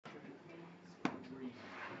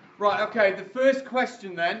Right, okay, the first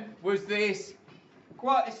question then was this.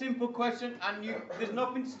 Quite a simple question, and there's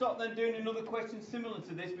nothing to stop them doing another question similar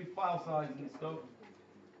to this with file sizes and stuff.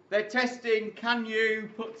 They're testing, can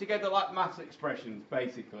you put together like maths expressions,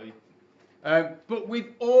 basically. But with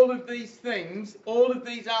all of these things, all of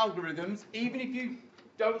these algorithms, even if you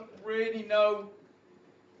don't really know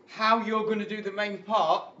how you're going to do the main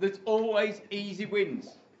part, there's always easy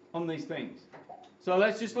wins on these things. So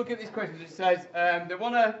let's just look at this question. It says they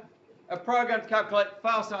want a program to calculate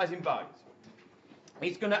file size in bytes.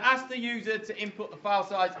 It's going to ask the user to input the file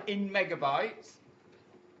size in megabytes,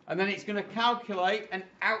 and then it's going to calculate and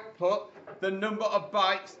output the number of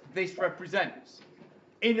bytes this represents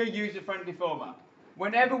in a user-friendly format.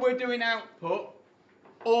 Whenever we're doing output,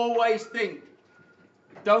 always think,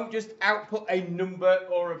 don't just output a number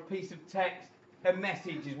or a piece of text. A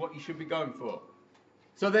message is what you should be going for.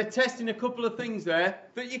 So they're testing a couple of things there,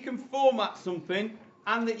 that you can format something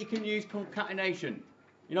and that you can use concatenation.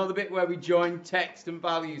 You know the bit where we join text and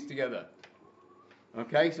values together?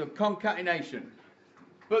 Okay, so concatenation.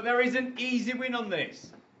 But there is an easy win on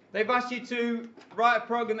this. They've asked you to write a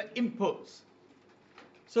program that inputs.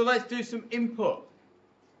 So let's do some input.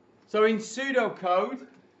 So in pseudocode,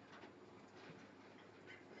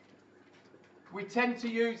 we tend to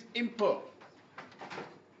use input,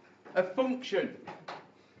 a function.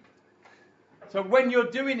 So when you're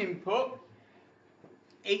doing input,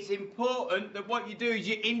 it's important that what you do is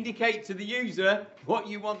you indicate to the user what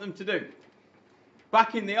you want them to do.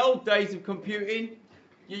 Back in the old days of computing,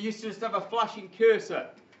 you used to just have a flashing cursor.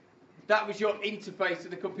 That was your interface to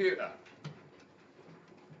the computer.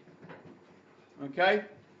 Okay?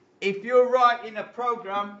 If you're writing a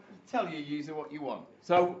program, you tell your user what you want.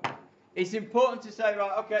 So it's important to say,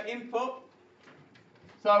 right, okay, input.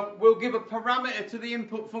 So we'll give a parameter to the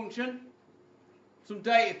input function, some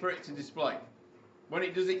data for it to display when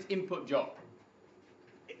it does its input job.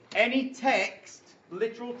 Any text,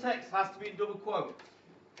 literal text, has to be in double quotes.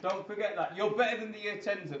 Don't forget that. You're better than the year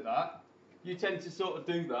 10s at that. You tend to sort of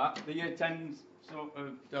do that. The year 10s sort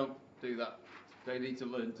of don't do that. They need to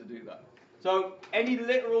learn to do that. So any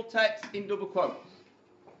literal text in double quotes.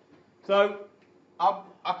 So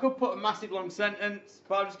I could put a massive long sentence,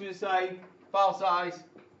 but I'm just going to say file size.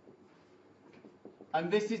 And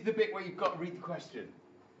this is the bit where you've got to read the question.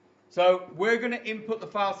 So we're going to input the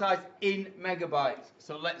file size in megabytes.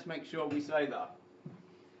 So let's make sure we say that.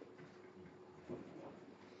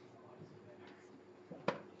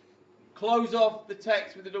 Close off the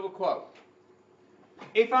text with a double quote.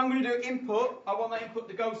 If I'm going to do input, I want that input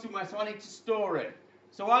to go somewhere, so I need to store it.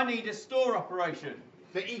 So I need a store operation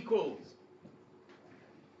that equals.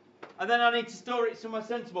 And then I need to store it somewhere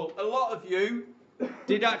sensible. A lot of you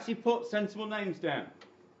did actually put sensible names down.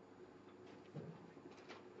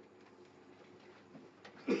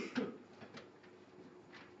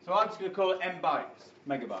 So I'm just going to call it M bytes,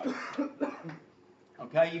 megabytes.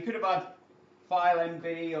 Okay, you could have had file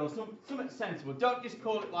MB or something sensible. Don't just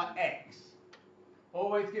call it like X.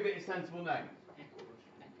 Always give it a sensible name.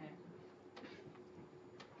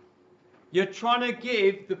 You're trying to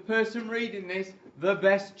give the person reading this the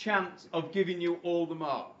best chance of giving you all the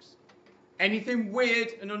marks. Anything weird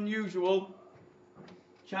and unusual,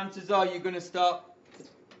 chances are you're going to start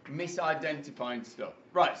misidentifying stuff.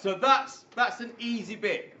 Right, so that's an easy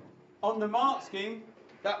bit. On the mark scheme,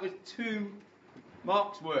 that was 2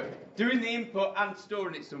 marks worth. Doing the input and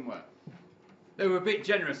storing it somewhere. They were a bit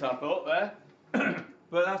generous, I thought, there.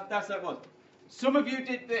 But that's how it was. Some of you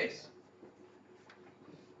did this.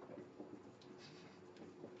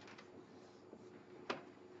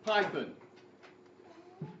 Python.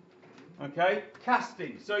 Okay,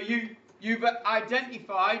 casting. So you've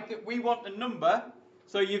identified that we want a number.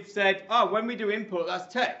 So you've said, oh, when we do input,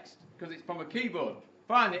 that's text, because it's from a keyboard.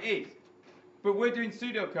 Fine, it is. But we're doing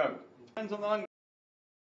pseudocode. Depends on the language.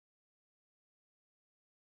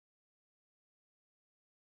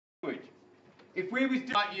 If we was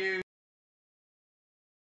doing like use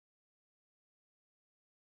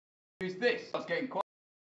this, I was getting quite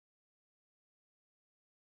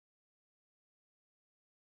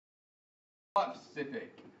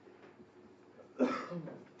specific.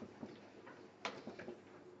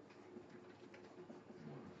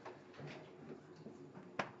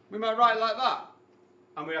 We might write like that,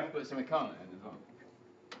 and we have to put some comment in as well.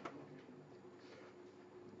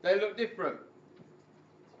 They look different,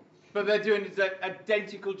 but they're doing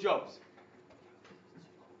identical jobs.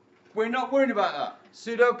 We're not worried about that.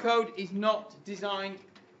 Pseudocode is not designed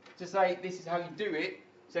to say this is how you do it,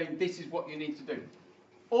 saying this is what you need to do.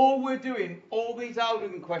 All we're doing, all these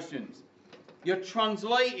algorithm questions, you're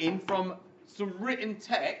translating from some written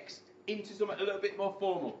text into something a little bit more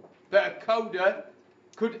formal that a coder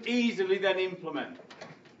could easily then implement.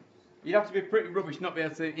 You'd have to be pretty rubbish not be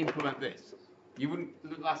able to implement this. You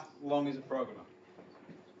wouldn't last long as a programmer.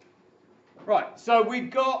 Right, so we've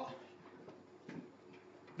got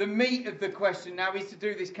the meat of the question now is to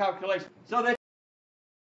do this calculation. So they're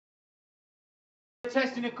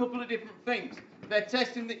testing a couple of different things. They're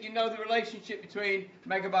testing that you know the relationship between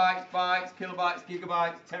megabytes, bytes, kilobytes,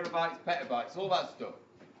 gigabytes, terabytes, petabytes, all that stuff.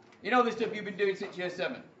 You know the stuff you've been doing since year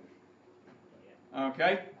 7.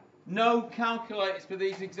 Okay? No calculators for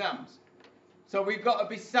these exams. So we've got to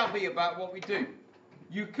be savvy about what we do.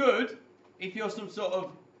 You could, if you're some sort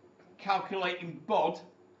of calculating bod,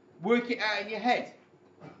 work it out in your head.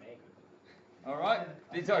 Alright?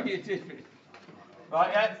 These are your different.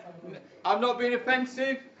 Right, yeah? I'm not being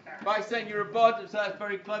offensive by saying you're a bod, so that's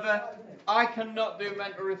very clever. I cannot do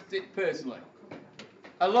mental arithmetic personally.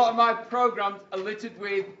 A lot of my programs are littered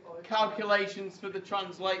with calculations for the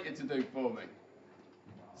translator to do for me.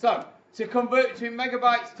 So, to convert between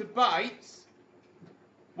megabytes to bytes,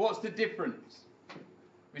 what's the difference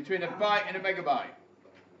between a byte and a megabyte?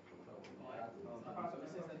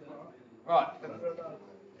 Right.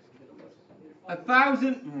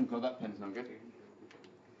 1,000. Oh God, that pen's not good.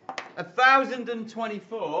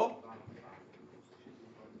 1,024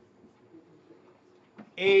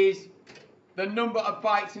 is the number of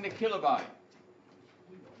bytes in a kilobyte.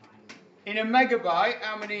 In a megabyte,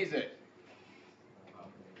 how many is it?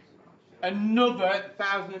 Another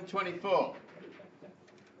 1,024.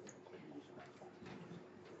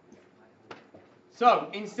 So,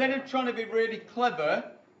 instead of trying to be really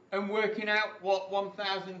clever and working out what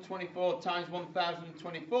 1,024 times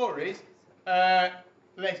 1,024 is,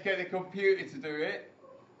 let's get the computer to do it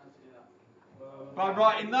by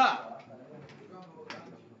writing that.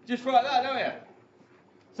 Just write that, don't you?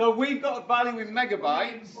 So we've got a value in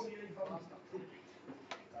megabytes.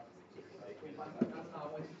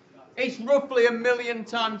 It's roughly 1 million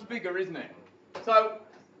times bigger, isn't it? So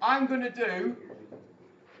I'm going to do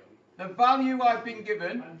the value I've been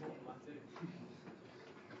given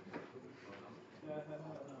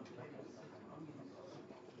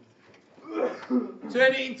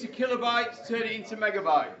turn it into kilobytes, turn it into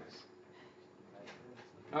megabytes.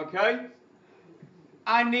 Okay?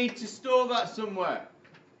 I need to store that somewhere.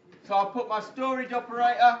 So I'll put my storage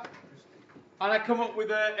operator and I come up with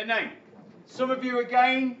a name. Some of you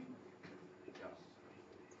again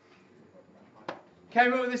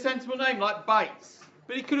came up with a sensible name like bytes.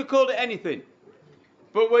 But he could have called it anything.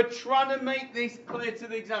 But we're trying to make this clear to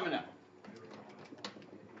the examiner.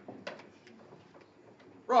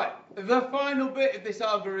 Right, the final bit of this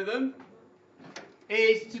algorithm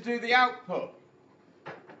is to do the output,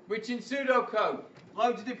 which in pseudocode,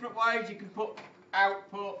 loads of different ways you can put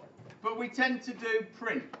output, but we tend to do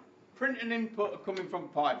print. Print and input are coming from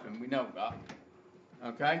Python, we know that.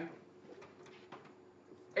 Okay?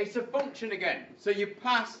 It's a function again, so you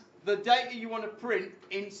pass the data you want to print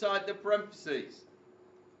inside the parentheses.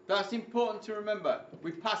 That's important to remember.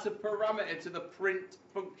 We pass a parameter to the print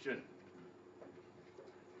function.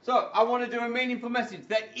 So, I want to do a meaningful message.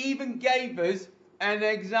 They even gave us an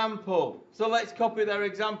example. So let's copy their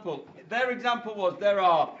example. Their example was there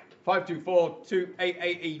are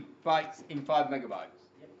 524,288 bytes in 5 megabytes.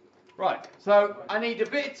 Right, so I need a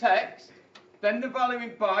bit of text, then the value in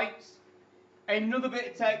bytes, another bit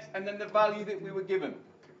of text, and then the value that we were given.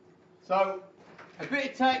 So, a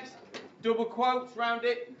bit of text, double quotes around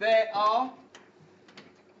it, there are.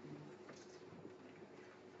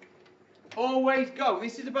 Always go.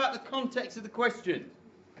 This is about the context of the question.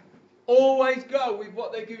 Always go with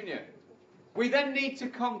what they're giving you. We then need to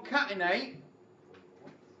concatenate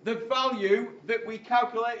the value that we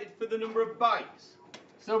calculated for the number of bytes.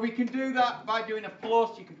 So we can do that by doing a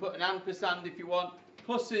plus. You can put an ampersand if you want.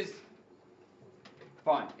 Plus is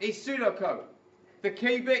fine. It's pseudocode. The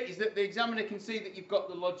key bit is that the examiner can see that you've got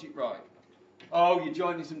the logic right. Oh, you're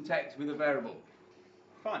joining some text with a variable.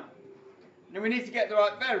 Fine. Now we need to get the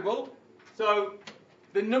right variable. So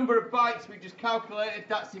the number of bytes we just calculated,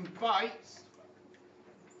 that's in bytes.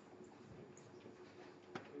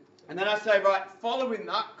 And then I say, right, following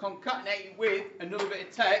that, concatenating with another bit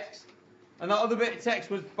of text. And that other bit of text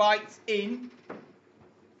was bytes in.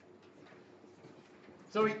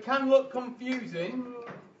 So it can look confusing.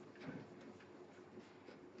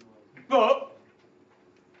 But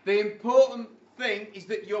the important thing is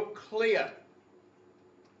that you're clear.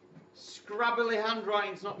 Scrabbly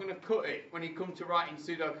handwriting's not going to cut it when you come to writing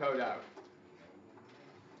pseudocode out.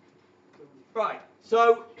 Right,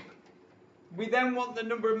 so we then want the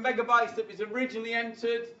number of megabytes that was originally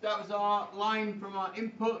entered. That was our line from our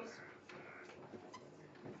inputs.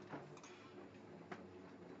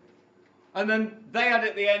 And then they had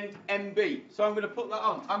at the end MB. So I'm going to put that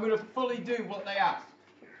on. I'm going to fully do what they asked.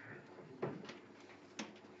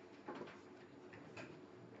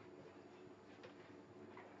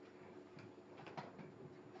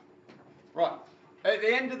 Right. At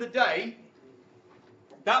the end of the day,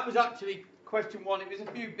 that was actually question 1. It was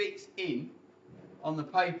a few bits in on the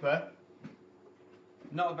paper.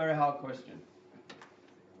 Not a very hard question.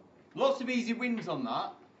 Lots of easy wins on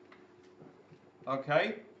that.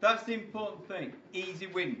 Okay, that's the important thing. Easy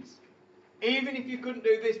wins. Even if you couldn't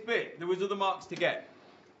do this bit, there was other marks to get.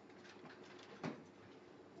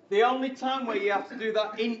 The only time where you have to do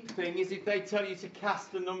that int thing is if they tell you to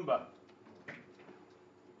cast a number.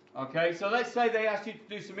 Okay, so let's say they asked you to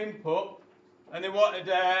do some input and they wanted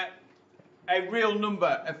a real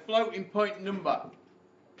number, a floating point number.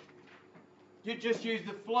 You'd just use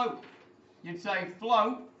the float. You'd say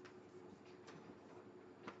float.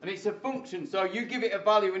 And it's a function, so you give it a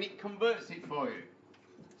value and it converts it for you.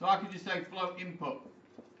 So I could just say float input.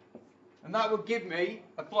 And that would give me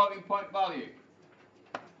a floating point value.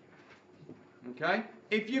 Okay?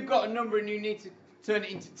 If you've got a number and you need to turn it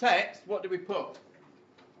into text, what do we put?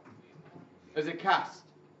 As a cast.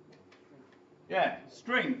 Yeah,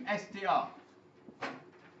 string, str.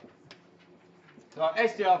 So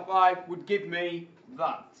str5 would give me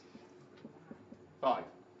that. 5.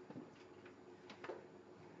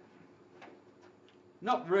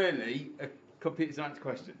 Not really a computer science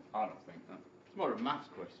question. I don't think that. It's more a maths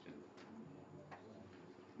question.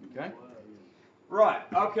 Okay? Right,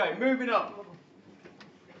 okay, moving on.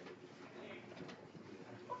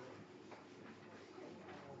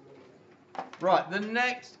 Right, the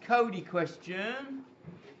next Cody question.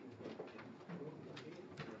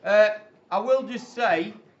 I will just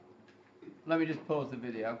say, let me just pause the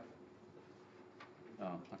video.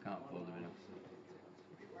 Oh, I can't pause the video.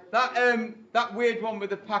 That weird one with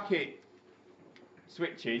the packet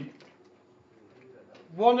switching,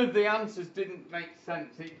 one of the answers didn't make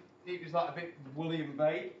sense. It was like a bit woolly and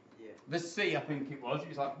vague. Yeah. The C, I think it was. It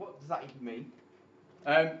was like, what does that even mean?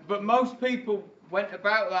 But most people went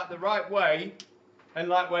about that the right way and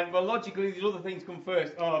like went, well, logically these other things come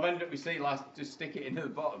first. Oh, I've ended up with C last, just stick it into the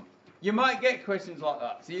bottom. You might get questions like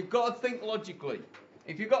that. So you've got to think logically.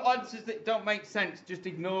 If you've got answers that don't make sense, just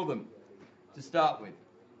ignore them to start with.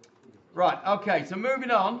 Right, okay, so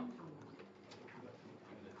moving on.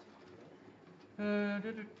 What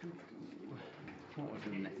was the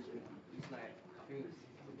next one?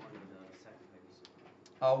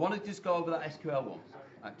 I want to just go over that SQL one,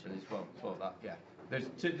 actually, as well. That, yeah.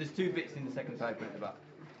 There's two bits in the second paper at the back.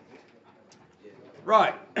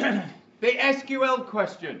 Right, the SQL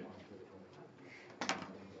question.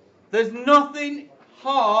 There's nothing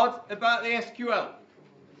hard about the SQL.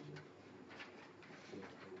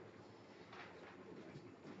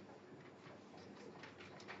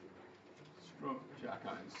 Structure, I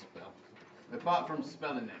can't even spell. Apart from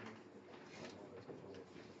spelling it.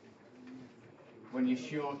 When you're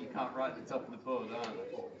short, you can't write the top of the board, aren't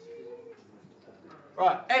you?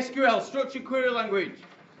 Right, SQL, structured query language.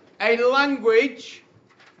 A language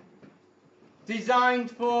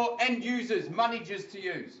designed for end users, managers to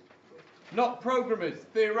use. Not programmers,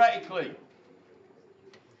 theoretically.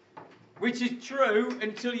 Which is true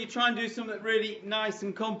until you try and do something really nice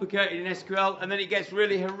and complicated in SQL, and then it gets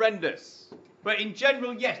really horrendous. But in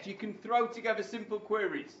general, yes, you can throw together simple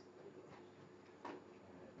queries.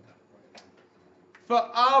 For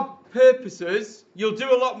our purposes, you'll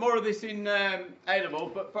do a lot more of this in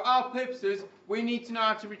A-level, but for our purposes, we need to know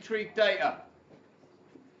how to retrieve data.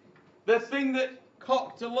 The thing that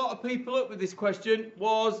cocked a lot of people up with this question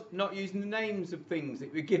was not using the names of things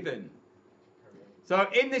that were given. So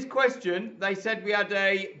in this question, they said we had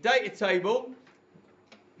a data table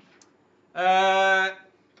about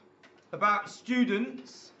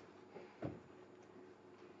students,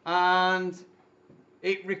 and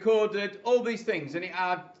it recorded all these things, and it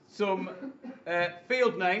had some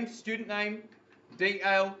field names, student name,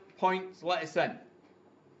 detail, points, letter sent.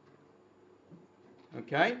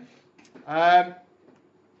 Okay.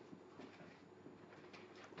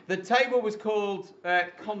 The table was called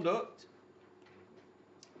conduct,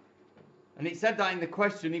 and it said that in the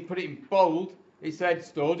question. He put it in bold. He said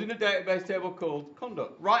stored in a database table called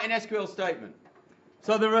conduct. Write an SQL statement.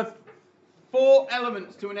 So there are 4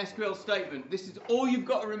 elements to an SQL statement. This is all you've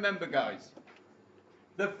got to remember, guys.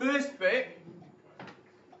 The first bit,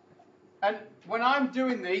 and when I'm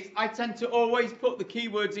doing these, I tend to always put the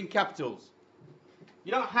keywords in capitals.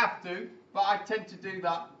 You don't have to, but I tend to do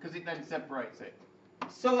that because it then separates it.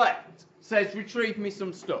 Select says retrieve me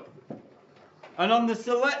some stuff. And on the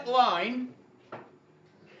select line,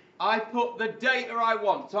 I put the data I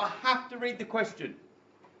want. So I have to read the question.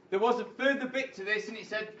 There was a further bit to this, and it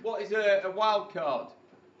said, what is a wildcard?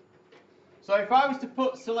 So if I was to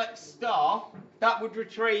put select star, that would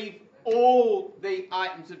retrieve all the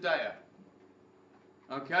items of data.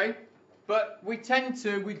 Okay? But we tend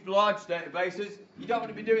to, with large databases, you don't want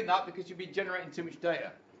to be doing that because you'll be generating too much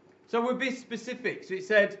data. So we'll be specific. So it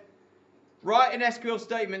said, write an SQL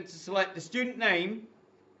statement to select the student name.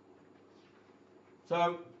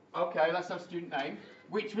 So, okay, let's have student name,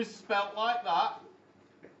 which was spelt like that.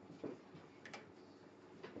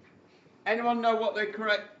 Anyone know what the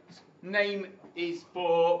correct name is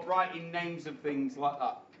for writing names of things like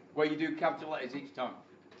that, where you do capital letters each time?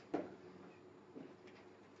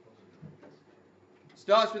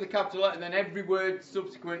 Starts with a capital letter and then every word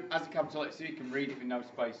subsequent has a capital letter so you can read it with no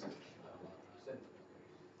spaces.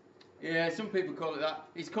 Yeah, some people call it that.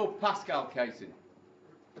 It's called Pascal casing,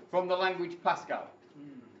 from the language Pascal,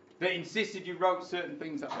 that insisted you wrote certain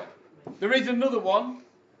things that way. There is another one,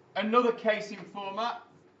 another casing format,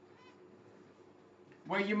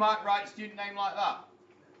 where you might write student name like that.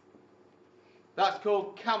 That's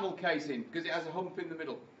called camel casing, because it has a hump in the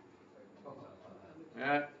middle.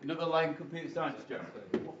 Yeah, another lame computer science joke.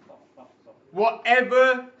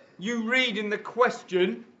 Whatever you read in the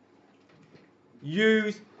question,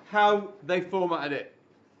 use how they formatted it.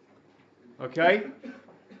 Okay?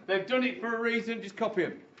 They've done it for a reason, just copy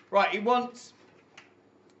them. Right, he wants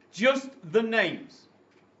just the names.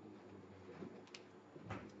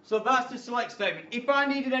 So that's the select statement. If I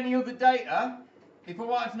needed any other data, if I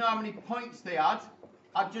wanted to know how many points they had,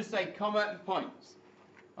 I'd just say comma and points.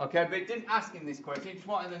 Okay, but it didn't ask in this question, it just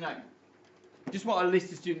wanted the name. Just want a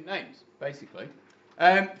list of student names, basically.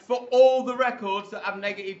 For all the records that have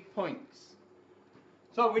negative points.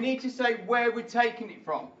 So we need to say where we're taking it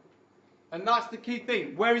from. And that's the key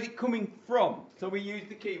thing. Where is it coming from? So we use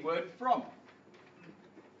the keyword from.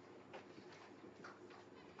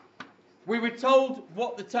 We were told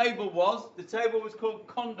what the table was. The table was called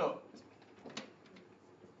conduct.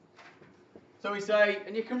 So we say,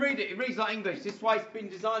 and you can read it, it reads like English. This is why it's been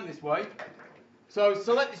designed this way. So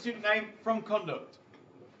select the student name from conduct.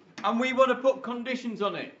 And we want to put conditions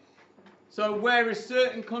on it. So where a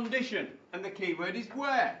certain condition, and the keyword is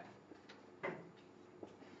where.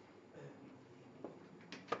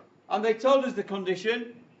 And they told us the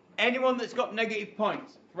condition, anyone that's got negative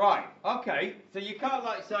points. Right, okay, so you can't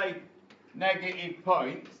like say negative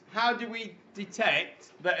points. How do we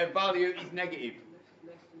detect that a value is negative?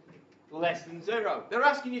 Less than 0. They're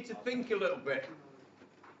asking you to think a little bit.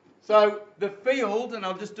 So the field, and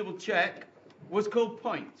I'll just double check, was called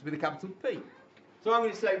points with a capital P. So I'm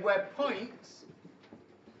going to say where points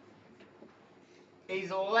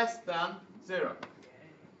is less than 0.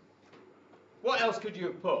 What else could you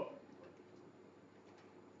have put?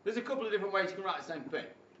 There's a couple of different ways you can write the same thing.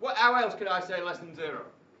 How else could I say less than 0?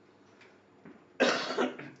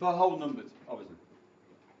 For whole numbers, obviously.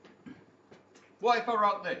 What if I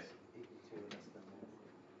wrote this?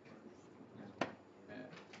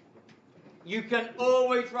 You can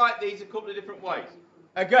always write these a couple of different ways.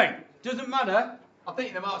 Again, doesn't matter. I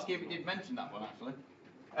think the mark scheme did mention that one actually.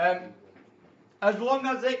 As long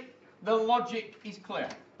as the logic is clear.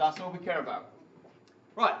 That's all we care about.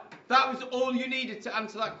 Right, that was all you needed to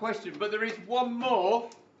answer that question. But there is one more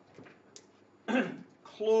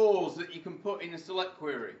clause that you can put in a select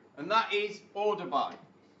query. And that is order by.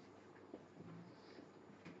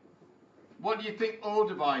 What do you think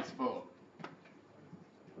order by is for?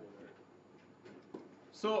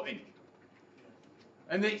 Sorting.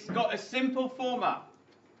 And it's got a simple format.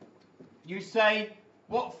 You say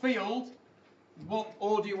what field, what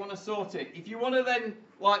order you want to sort it. If you want to then,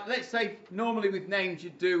 like, let's say normally with names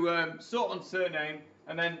you'd do sort on surname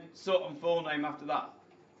and then sort on forename after that.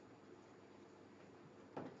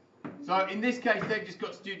 So in this case they've just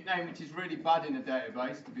got student name, which is really bad in a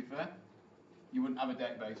database, to be fair. You wouldn't have a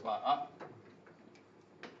database like that.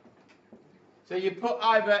 So you put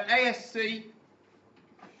either ASC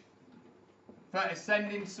for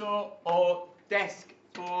ascending sort or desk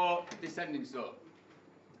for descending sort.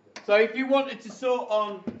 So if you wanted to sort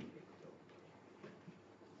on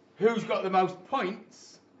who's got the most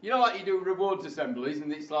points, you know, like you do rewards assemblies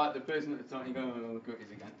and it's like the person at the top, you go, oh, look at this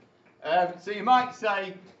again. So you might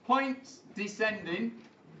say points descending,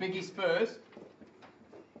 biggest first,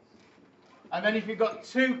 and then if you've got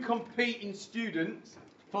two competing students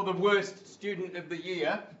for the worst student of the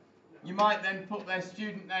year, you might then put their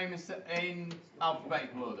student name in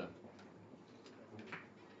alphabetical order.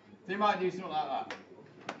 So you might do something like that.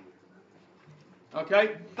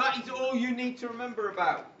 Okay? That is all you need to remember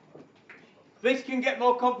about. This can get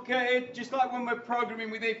more complicated, just like when we're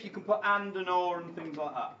programming with if, you can put and or and things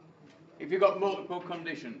like that, if you've got multiple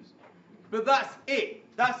conditions. But that's it.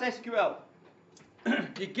 That's SQL.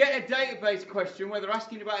 You get a database question, where they're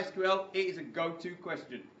asking about SQL, it is a go-to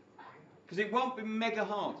question. Because it won't be mega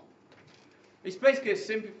hard. It's basically a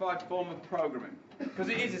simplified form of programming. Because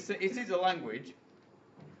it is a language.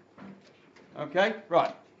 Okay,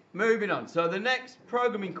 right. Moving on. So the next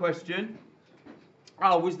programming question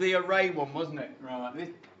was the array one, wasn't it?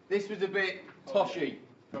 Right. This was a bit toshy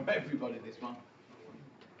from everybody, this one.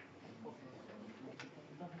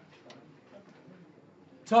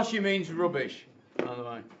 Toshy means rubbish, by the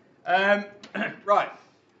way. Right.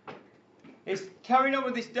 It's carrying on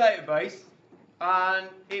with this database, and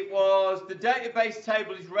it was the database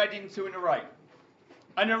table is read into an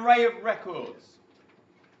array of records.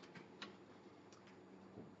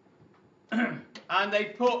 And they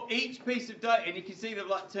put each piece of data, and you can see they've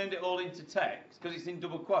like turned it all into text because it's in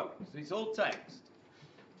double quotes. So it's all text.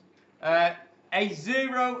 A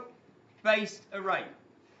zero-based array.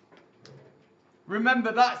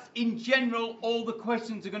 Remember, that's in general, all the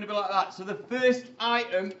questions are going to be like that. So the first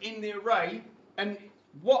item in the array, and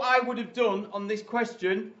what I would have done on this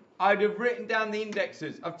question, I'd have written down the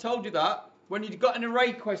indexes. I've told you that. When you've got an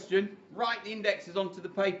array question, write the indexes onto the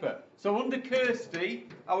paper. So under Kirsty,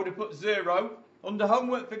 I would have put 0. Under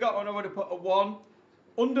homework forgotten, I would have put a 1.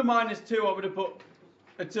 Under -2, I would have put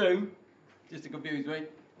a 2, just to confuse me.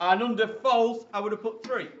 And under false, I would have put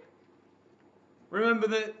 3. Remember,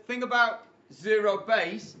 the thing about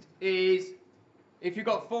zero-based is if you've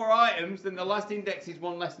got 4 items, then the last index is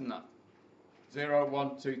 1 less than that. 0,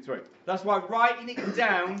 1, 2, 3. That's why writing it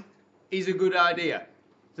down is a good idea.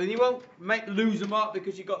 So you won't lose a mark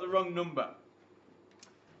because you got the wrong number.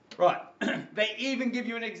 Right. They even give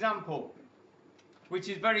you an example, which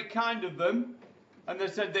is very kind of them. And they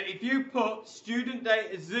said that if you put student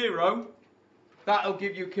data 0, that'll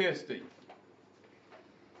give you Kirsty.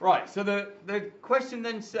 Right. So the question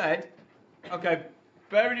then said, okay,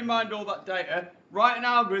 bearing in mind all that data, write an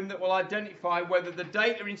algorithm that will identify whether the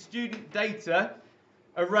data in student data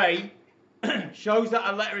array shows that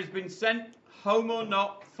a letter has been sent home or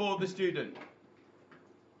not for the student.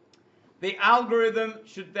 The algorithm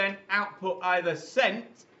should then output either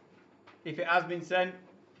sent, if it has been sent,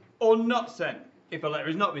 or not sent, if a letter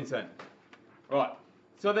has not been sent. Right.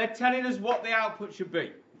 So they're telling us what the output should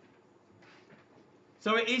be.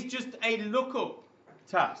 So it is just a lookup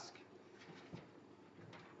task.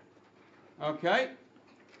 Okay.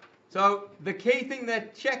 So the key thing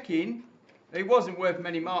they're checking, it wasn't worth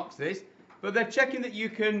many marks this, but they're checking that you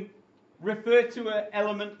can refer to an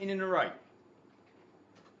element in an array.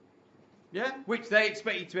 Yeah? Which they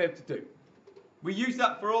expect you to be able to do. We use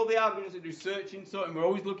that for all the algorithms that do searching, sorting. We're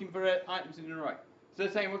always looking for items in an array. So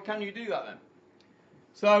they're saying, well, can you do that then?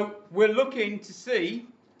 So we're looking to see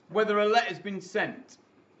whether a letter's been sent.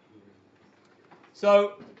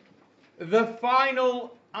 So the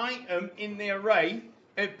final item in the array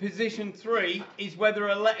at position 3 is whether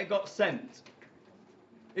a letter got sent.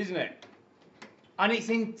 Isn't it? And it's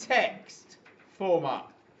in text format.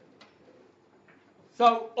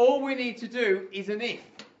 So all we need to do is an if,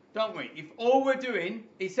 don't we? If all we're doing,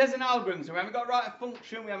 it says an algorithm, so we haven't got to write a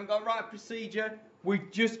function, we haven't got to write a procedure,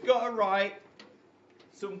 we've just got to write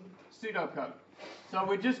some pseudocode. So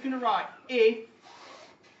we're just going to write if,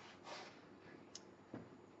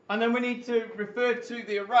 and then we need to refer to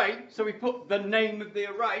the array, so we put the name of the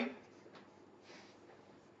array.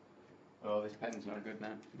 Oh, this pen's not good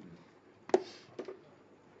now.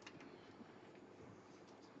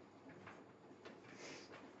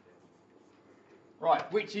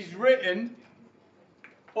 Right, which is written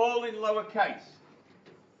all in lowercase.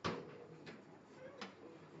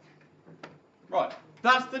 Right,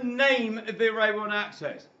 that's the name of the array we want to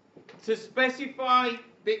access. To specify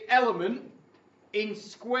the element in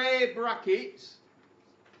square brackets,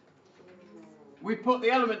 we put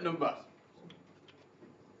the element number.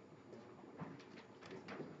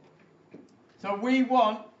 So we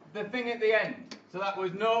want the thing at the end. So that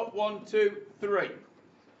was 0, 1, 2, 3.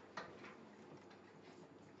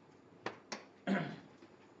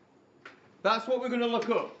 That's what we're going to look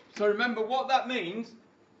up. So remember what that means.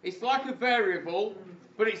 It's like a variable,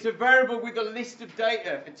 but it's a variable with a list of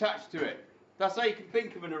data attached to it. That's how you can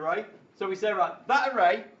think of an array. So we say, right, that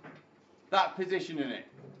array, that position in it.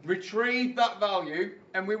 Retrieve that value,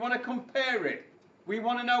 and we want to compare it. We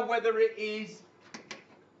want to know whether it is...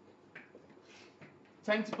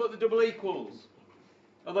 Tend to put the double equals.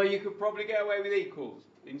 Although you could probably get away with equals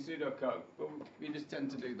in pseudocode, but we just tend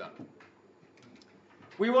to do that.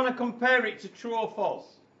 We want to compare it to true or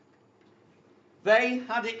false. They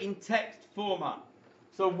had it in text format.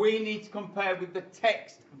 So we need to compare with the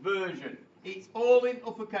text version. It's all in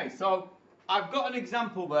uppercase. So I've got an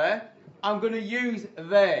example there. I'm going to use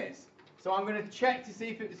theirs. So I'm going to check to see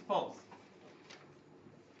if it was false.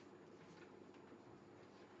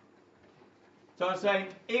 So I'm saying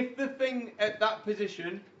if the thing at that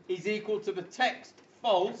position is equal to the text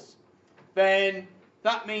false, then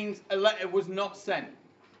that means a letter was not sent.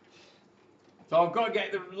 So I've got to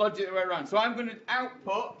get the logic the way around. So I'm going to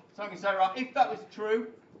output, so I can say, right, if that was true,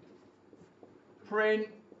 print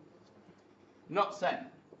not sent.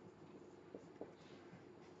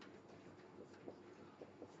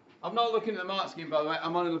 I'm not looking at the mark scheme, by the way,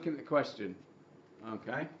 I'm only looking at the question.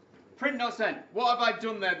 Okay. Print not sent. What have I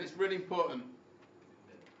done there that's really important?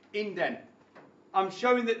 Indent. I'm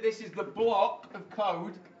showing that this is the block of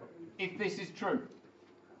code if this is true.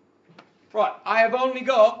 Right, I have only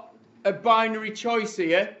got a binary choice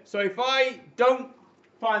here, so if I don't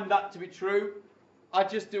find that to be true, I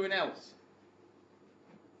just do an else.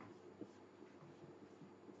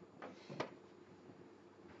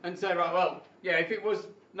 And say, right, well, yeah, if it was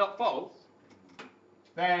not false,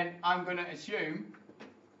 then I'm going to assume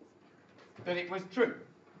that it was true,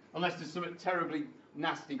 unless there's something terribly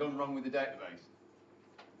nasty gone wrong with the database.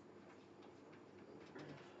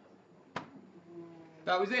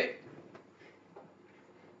 That was it.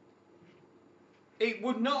 It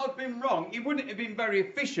would not have been wrong. It wouldn't have been very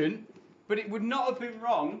efficient, but it would not have been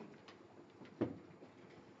wrong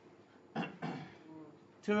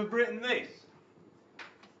to have written this.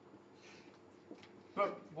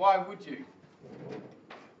 But why would you?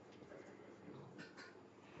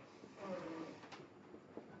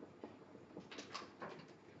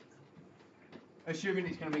 Assuming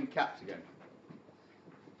it's going to be in caps again.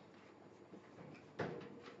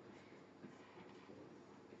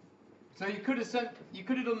 So you could have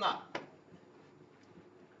done that.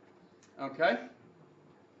 Okay?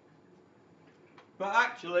 But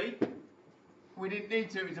actually, we didn't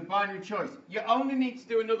need to. It's a binary choice. You only need to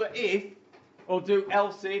do another if, or do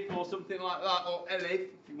else if, or something like that, or elif,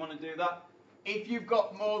 if you want to do that, if you've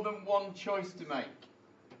got more than one choice to make.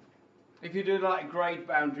 If you do like a grade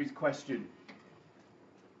boundaries question.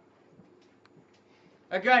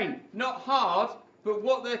 Again, not hard, but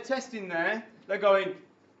what they're testing there, they're going,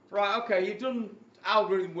 right, okay, you've done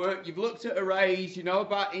algorithm work, you've looked at arrays, you know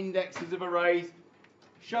about indexes of arrays,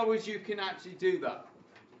 show us you can actually do that.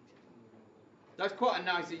 That's quite a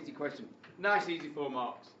nice, easy question. Nice, easy 4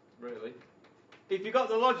 marks, really. If you got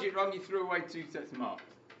the logic wrong, you threw away 2 sets of marks.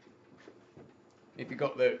 If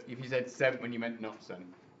you said sent when you meant not sent.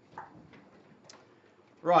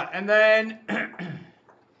 Right, and then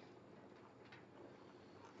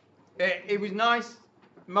it was nice.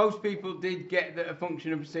 Most people did get that a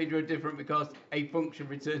function and procedure are different because a function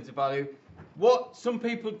returns a value. What some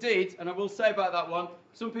people did, and I will say about that one,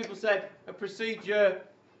 some people said a procedure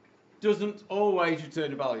doesn't always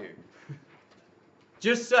return a value.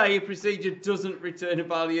 Just say a procedure doesn't return a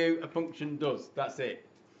value, a function does. That's it.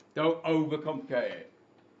 Don't overcomplicate it.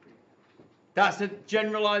 That's a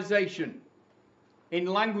generalization. In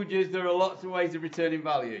languages, there are lots of ways of returning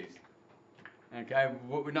values. Okay,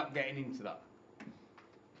 but we're not getting into that.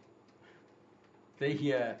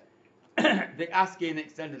 The ASCII and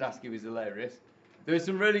extended ASCII was hilarious. There were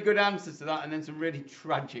some really good answers to that and then some really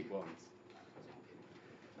tragic ones.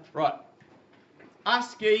 Right.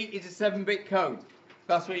 ASCII is a 7-bit code.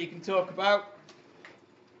 That's what you can talk about.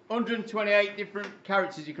 128 different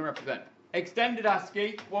characters you can represent. Extended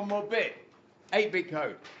ASCII, 1 more bit. 8-bit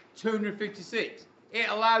code. 256. It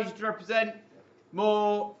allows you to represent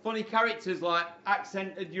more funny characters like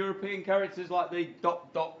accented European characters like the ...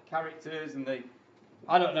 characters and the...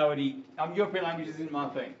 I don't know any... European languages isn't my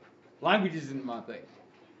thing. Languages isn't my thing.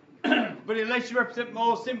 But it lets you represent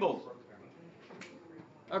more symbols.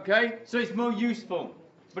 Okay? So it's more useful.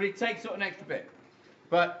 But it takes up an extra bit.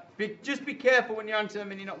 But just be careful when you answer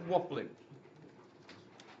them and you're not waffling.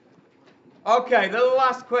 Okay, the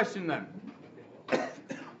last question then.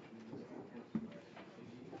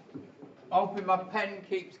 Hoping my pen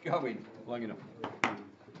keeps going long enough.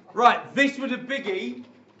 Right, this was a biggie,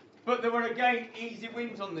 but there were again easy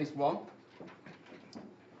wins on this one.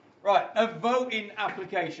 Right, a voting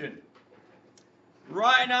application.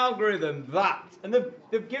 Write an algorithm that, and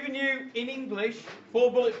they've given you in English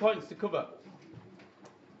 4 bullet points to cover.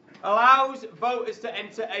 Allows voters to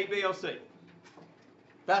enter A, B or C.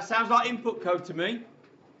 That sounds like input code to me.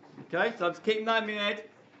 Okay, so I'm just keeping that in my head.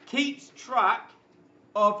 Keeps track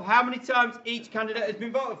of how many times each candidate has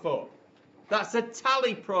been voted for. That's a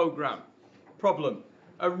tally problem,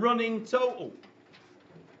 a running total.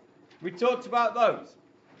 We talked about those.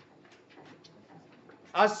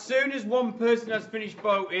 As soon as one person has finished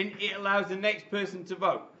voting, it allows the next person to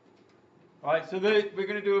vote. Right, so we're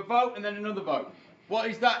going to do a vote and then another vote. What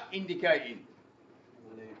is that indicating?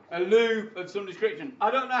 A loop of some description.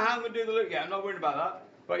 I don't know how I'm going to do the loop yet. I'm not worried about that.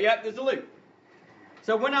 But yeah, there's a loop.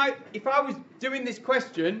 So if I was doing this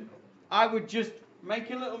question, I would just make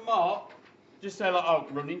a little mark. Just say like, oh,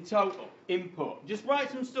 running total, input. Just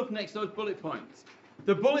write some stuff next to those bullet points.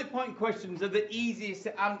 The bullet point questions are the easiest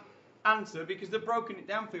to answer because they've broken it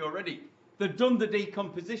down for you already. They've done the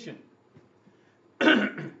decomposition.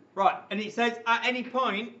 Right, and it says at any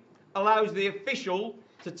point allows the official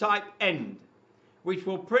to type end, which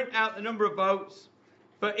will print out the number of votes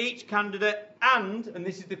for each candidate and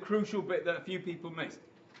this is the crucial bit that a few people missed,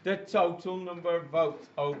 the total number of votes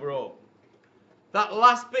overall. That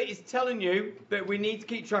last bit is telling you that we need to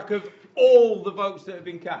keep track of all the votes that have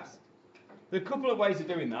been cast. There are a couple of ways of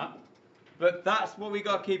doing that, but that's what we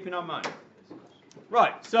got to keep in our mind.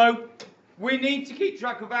 Right, so we need to keep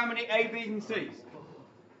track of how many A, B's and C's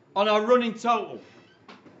on our running total.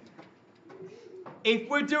 If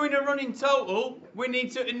we're doing a running total, we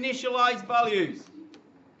need to initialize values.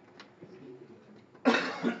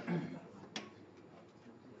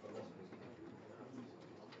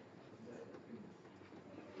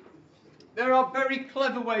 There are very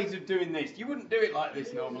clever ways of doing this. You wouldn't do it like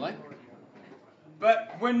this normally.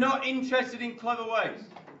 But we're not interested in clever ways.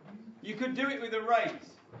 You could do it with arrays.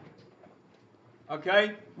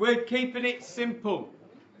 Okay? We're keeping it simple.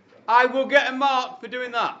 I will get a mark for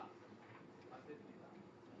doing that.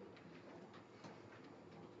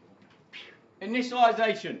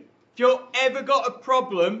 Initialization. If you've ever got a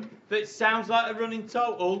problem that sounds like a running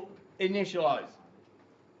total, initialize.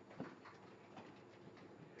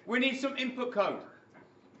 We need some input code.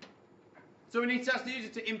 So we need to ask the user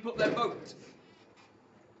to input their vote.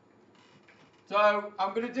 So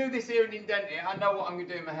I'm going to do this here and indent it. I know what I'm going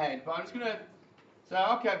to do in my head, but I'm just going to say,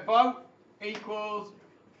 okay, vote equals,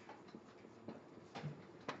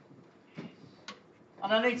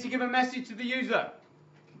 and I need to give a message to the user.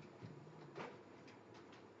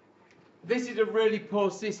 This is a really poor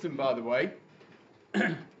system, by the way,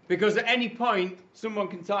 because at any point someone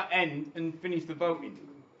can type end and finish the voting,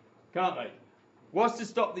 can't they? What's to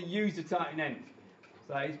stop the user typing end?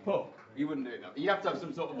 So it's poor. You wouldn't do that. You have to have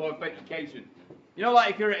some sort of authentication. You know,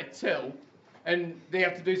 like if you're at a till and they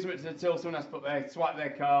have to do something to the till, someone has to swipe their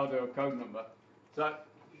card or code number. So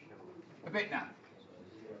a bit now.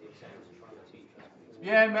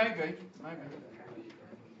 Yeah, maybe.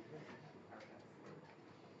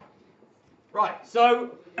 Right,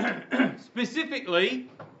 so specifically,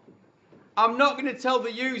 I'm not going to tell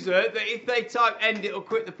the user that if they type end, it'll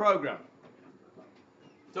quit the program.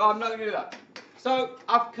 So I'm not going to do that. So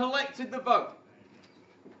I've collected the vote.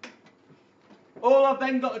 All I've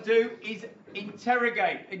then got to do is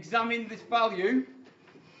interrogate, examine this value.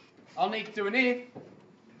 I'll need to do an if.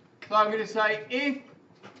 So I'm going to say if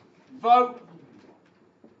vote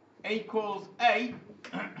equals A,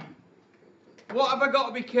 what have I got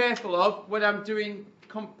to be careful of when I'm doing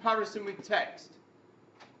comparison with text?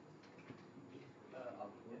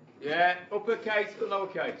 Yeah, uppercase and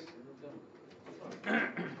lowercase.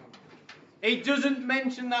 It doesn't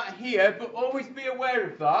mention that here, but always be aware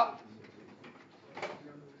of that.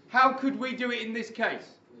 How could we do it in this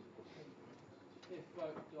case?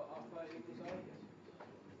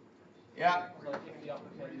 Yeah.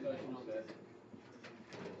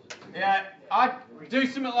 Yeah, I'd do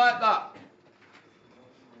something like that.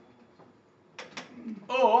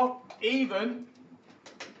 Or even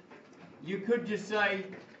you could just say,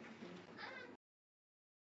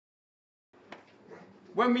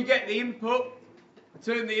 when we get the input,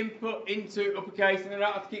 turn the input into uppercase, and then I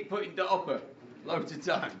don't have to keep putting the upper loads of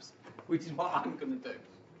times, which is what I'm going to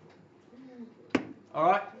do.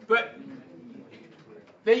 Alright, but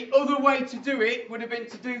the other way to do it would have been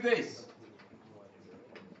to do this.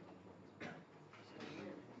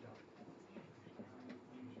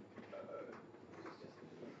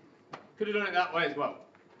 Could have done it that way as well.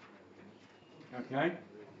 Okay.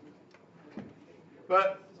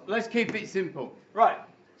 But let's keep it simple. Right.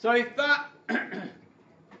 So if that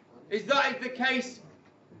is the case,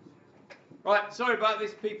 right, sorry about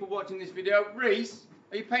this, people watching this video. Reese,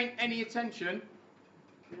 are you paying any attention?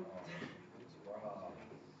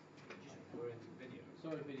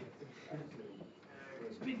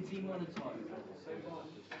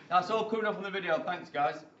 That's all coming up on the video. Thanks,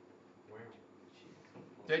 guys.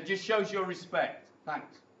 It just shows your respect.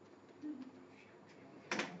 Thanks.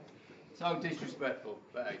 So disrespectful,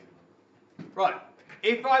 but hey. Right.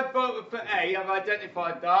 If I voted for A, I've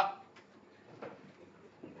identified that.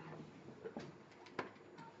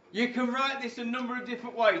 You can write this a number of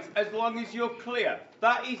different ways as long as you're clear.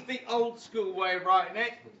 That is the old school way of writing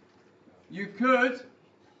it. You could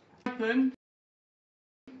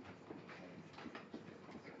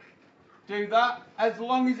do that as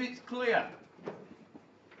long as it's clear.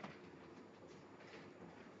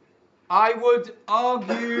 I would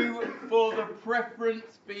argue for the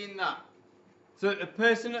preference being that. So that the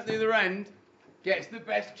person at the other end gets the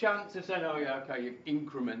best chance of saying, oh yeah, okay, you've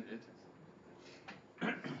incremented.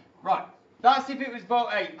 Right, that's if it was vote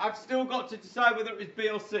A. I've still got to decide whether it was B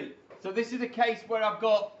or C. So this is a case where I've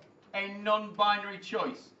got a non-binary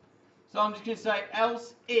choice. So I'm just going to say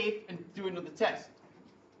else if and do another test.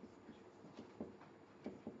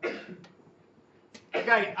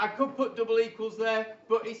 Again, I could put double equals there,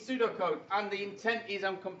 but it's pseudocode, and the intent is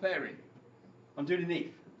I'm comparing. I'm doing an if.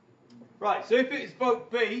 Right, so if it's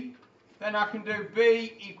vote B, then I can do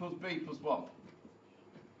B equals B plus 1.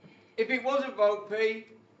 If it wasn't vote B,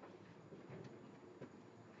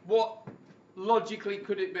 what logically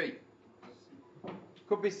could it be?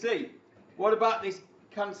 Could be C. What about this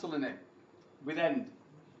cancelling it with end?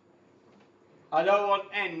 I don't want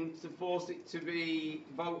end to force it to be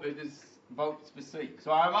voted as votes for C.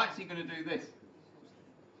 So I'm actually going to do this.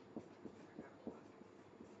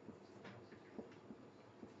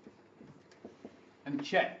 And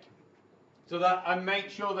check. So that I make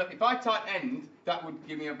sure that if I type end, that would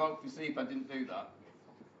give me a vote for C if I didn't do that.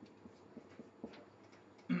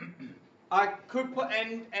 I could put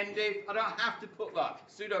end if. I don't have to put that.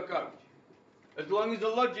 Pseudocode. As long as the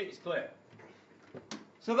logic is clear.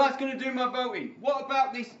 So that's going to do my voting. What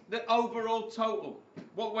about this, the overall total?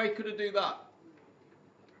 What way could I do that?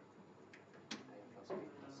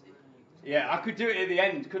 Yeah, I could do it at the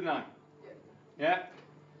end, couldn't I? Yeah?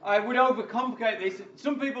 I would overcomplicate this.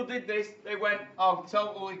 Some people did this. They went, oh,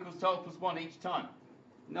 total equals total plus 1 each time.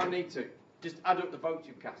 No need to. Just add up the votes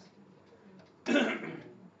you've cast.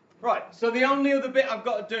 Right, so the only other bit I've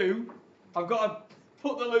got to do, I've got to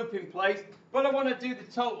put the loop in place, but I want to do the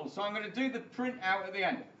total. So I'm going to do the print out at the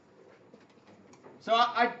end. So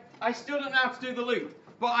I still don't know how to do the loop,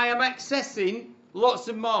 but I am accessing lots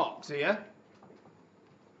of marks here.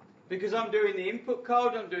 Because I'm doing the input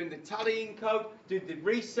code, I'm doing the tallying code, did the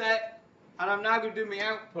reset, and I'm now going to do my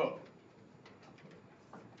output.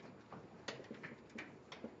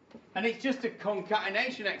 And it's just a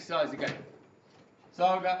concatenation exercise again. So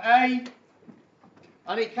I've got A,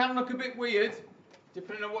 and it can look a bit weird,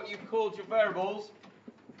 depending on what you've called your variables.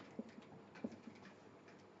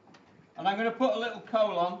 And I'm going to put a little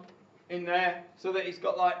colon in there, so that it's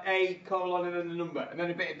got like A, colon, and then the number, and then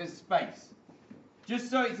a bit of a space. Just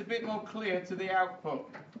so it's a bit more clear to the output.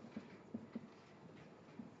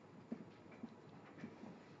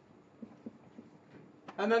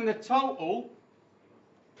 And then the total,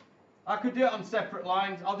 I could do it on separate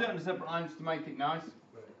lines. I'll do it on separate lines to make it nice.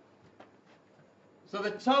 So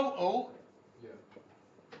the total,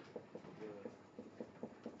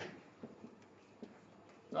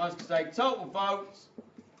 so I was going to say total votes,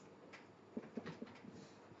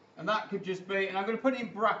 and that could just be, and I'm going to put it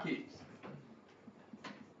in brackets.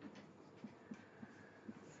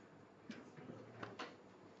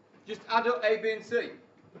 Just add up A, B, and C.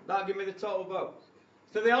 That'll give me the total votes.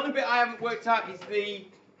 So the only bit I haven't worked out is the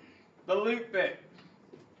loop bit.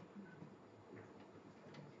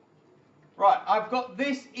 Right, I've got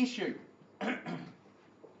this issue.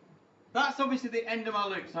 That's obviously the end of my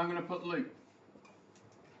loop, so I'm going to put loop.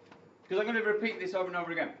 Because I'm going to repeat this over and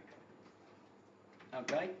over again.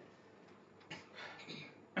 Okay.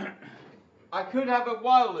 I could have a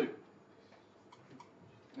while loop.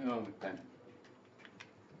 Oh, my pen.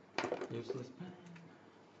 Useless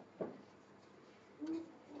pen.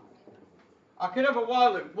 I could have a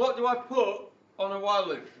while loop. What do I put on a while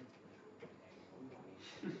loop?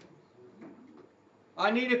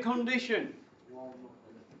 I need a condition.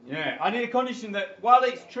 Yeah, I need a condition that while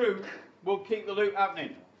it's true, will keep the loop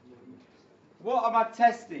happening. What am I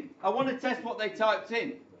testing? I want to test what they typed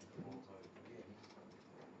in.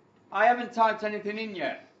 I haven't typed anything in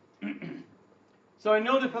yet. So in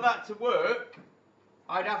order for that to work,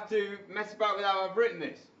 I'd have to mess about with how I've written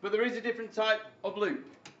this. But there is a different type of loop.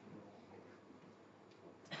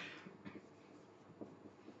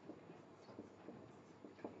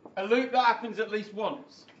 A loop that happens at least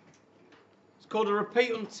once. It's called a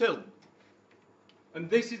repeat until. And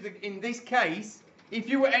this is in this case, if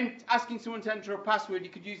you were asking someone to enter a password, you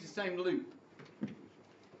could use the same loop.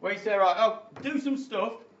 Where you say, right, oh, do some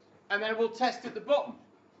stuff, and then we'll test at the bottom.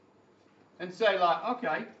 And say like,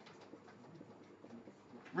 okay,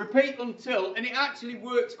 repeat until, and it actually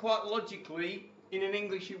works quite logically in an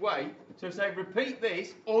Englishy way. So say repeat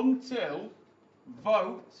this until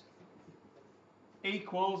vote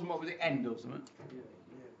equals, and what was it, end or something?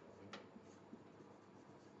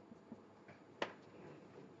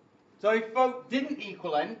 So if vote didn't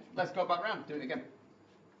equal end, let's go back round, do it again.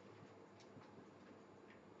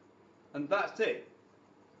 And that's it.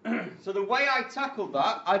 So the way I tackled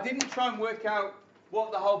that, I didn't try and work out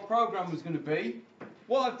what the whole program was going to be.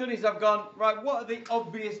 What I've done is I've gone, right, what are the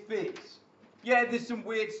obvious bits? Yeah, there's some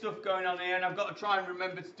weird stuff going on here, and I've got to try and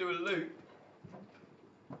remember to do a loop.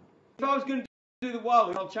 If I was going to do the while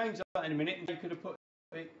loop, I'll change that in a minute, and you could have put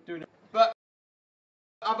it doing it. But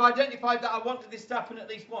I've identified that I wanted this to happen at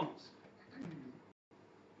least once.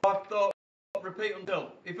 I've thought, repeat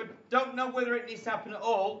until. If I don't know whether it needs to happen at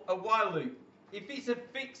all, a while loop. If it's a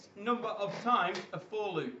fixed number of times, a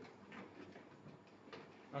for loop.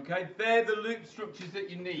 Okay, they're the loop structures that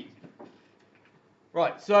you need.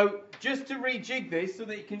 Right, so just to rejig this so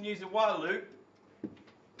that you can use a while loop,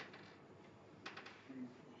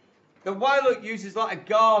 the while loop uses like a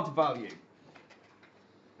guard value.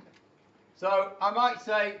 So I might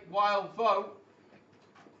say while vote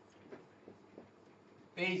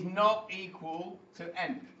is not equal to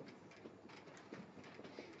end.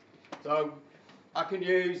 So I can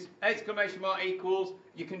use exclamation mark equals,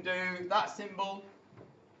 you can do that symbol,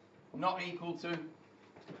 not equal to.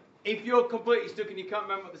 If you're completely stuck and you can't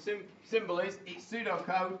remember what the symbol is, it's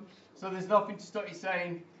pseudocode, so there's nothing to stop you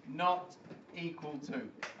saying not equal to.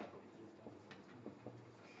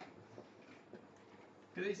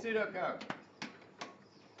 Because it's pseudocode.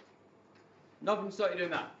 Nothing to stop you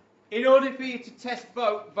doing that. In order for you to test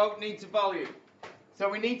vote, vote needs a value. So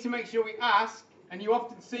we need to make sure we ask, and you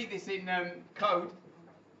often see this in code.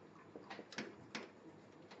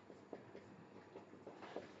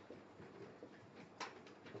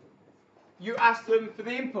 You ask them for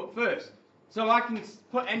the input first. So I can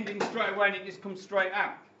put ending straight away and it just comes straight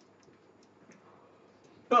out.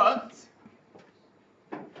 But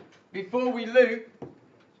before we loop,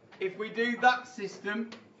 if we do that system,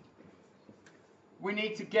 we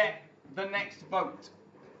need to get the next vote.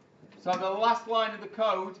 So the last line of the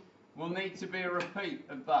code will need to be a repeat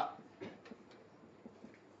of that.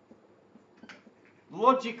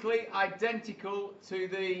 Logically identical to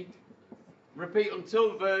the repeat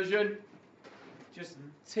until version, just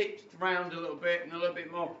tipped round a little bit and a little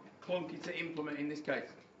bit more clunky to implement in this case.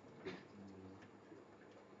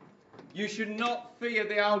 You should not fear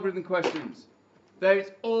the algorithm questions. There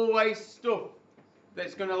is always stuff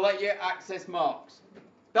that's going to let you access marks.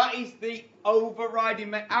 That is the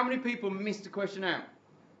overriding. How many people missed a question out?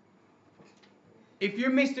 If you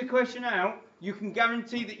missed a question out, you can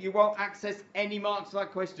guarantee that you won't access any marks to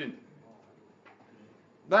that question.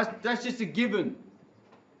 That's just a given.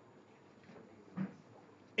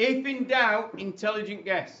 If in doubt, intelligent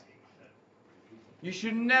guess. You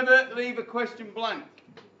should never leave a question blank.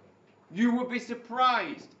 You would be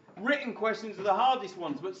surprised. Written questions are the hardest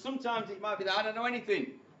ones, but sometimes it might be that I don't know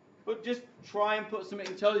anything. But just try and put something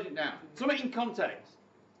intelligent down. Something in context.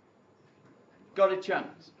 Got a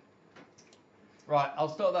chance. Right, I'll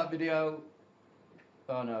start that video.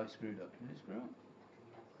 Oh no, it's screwed up. Did it screw up?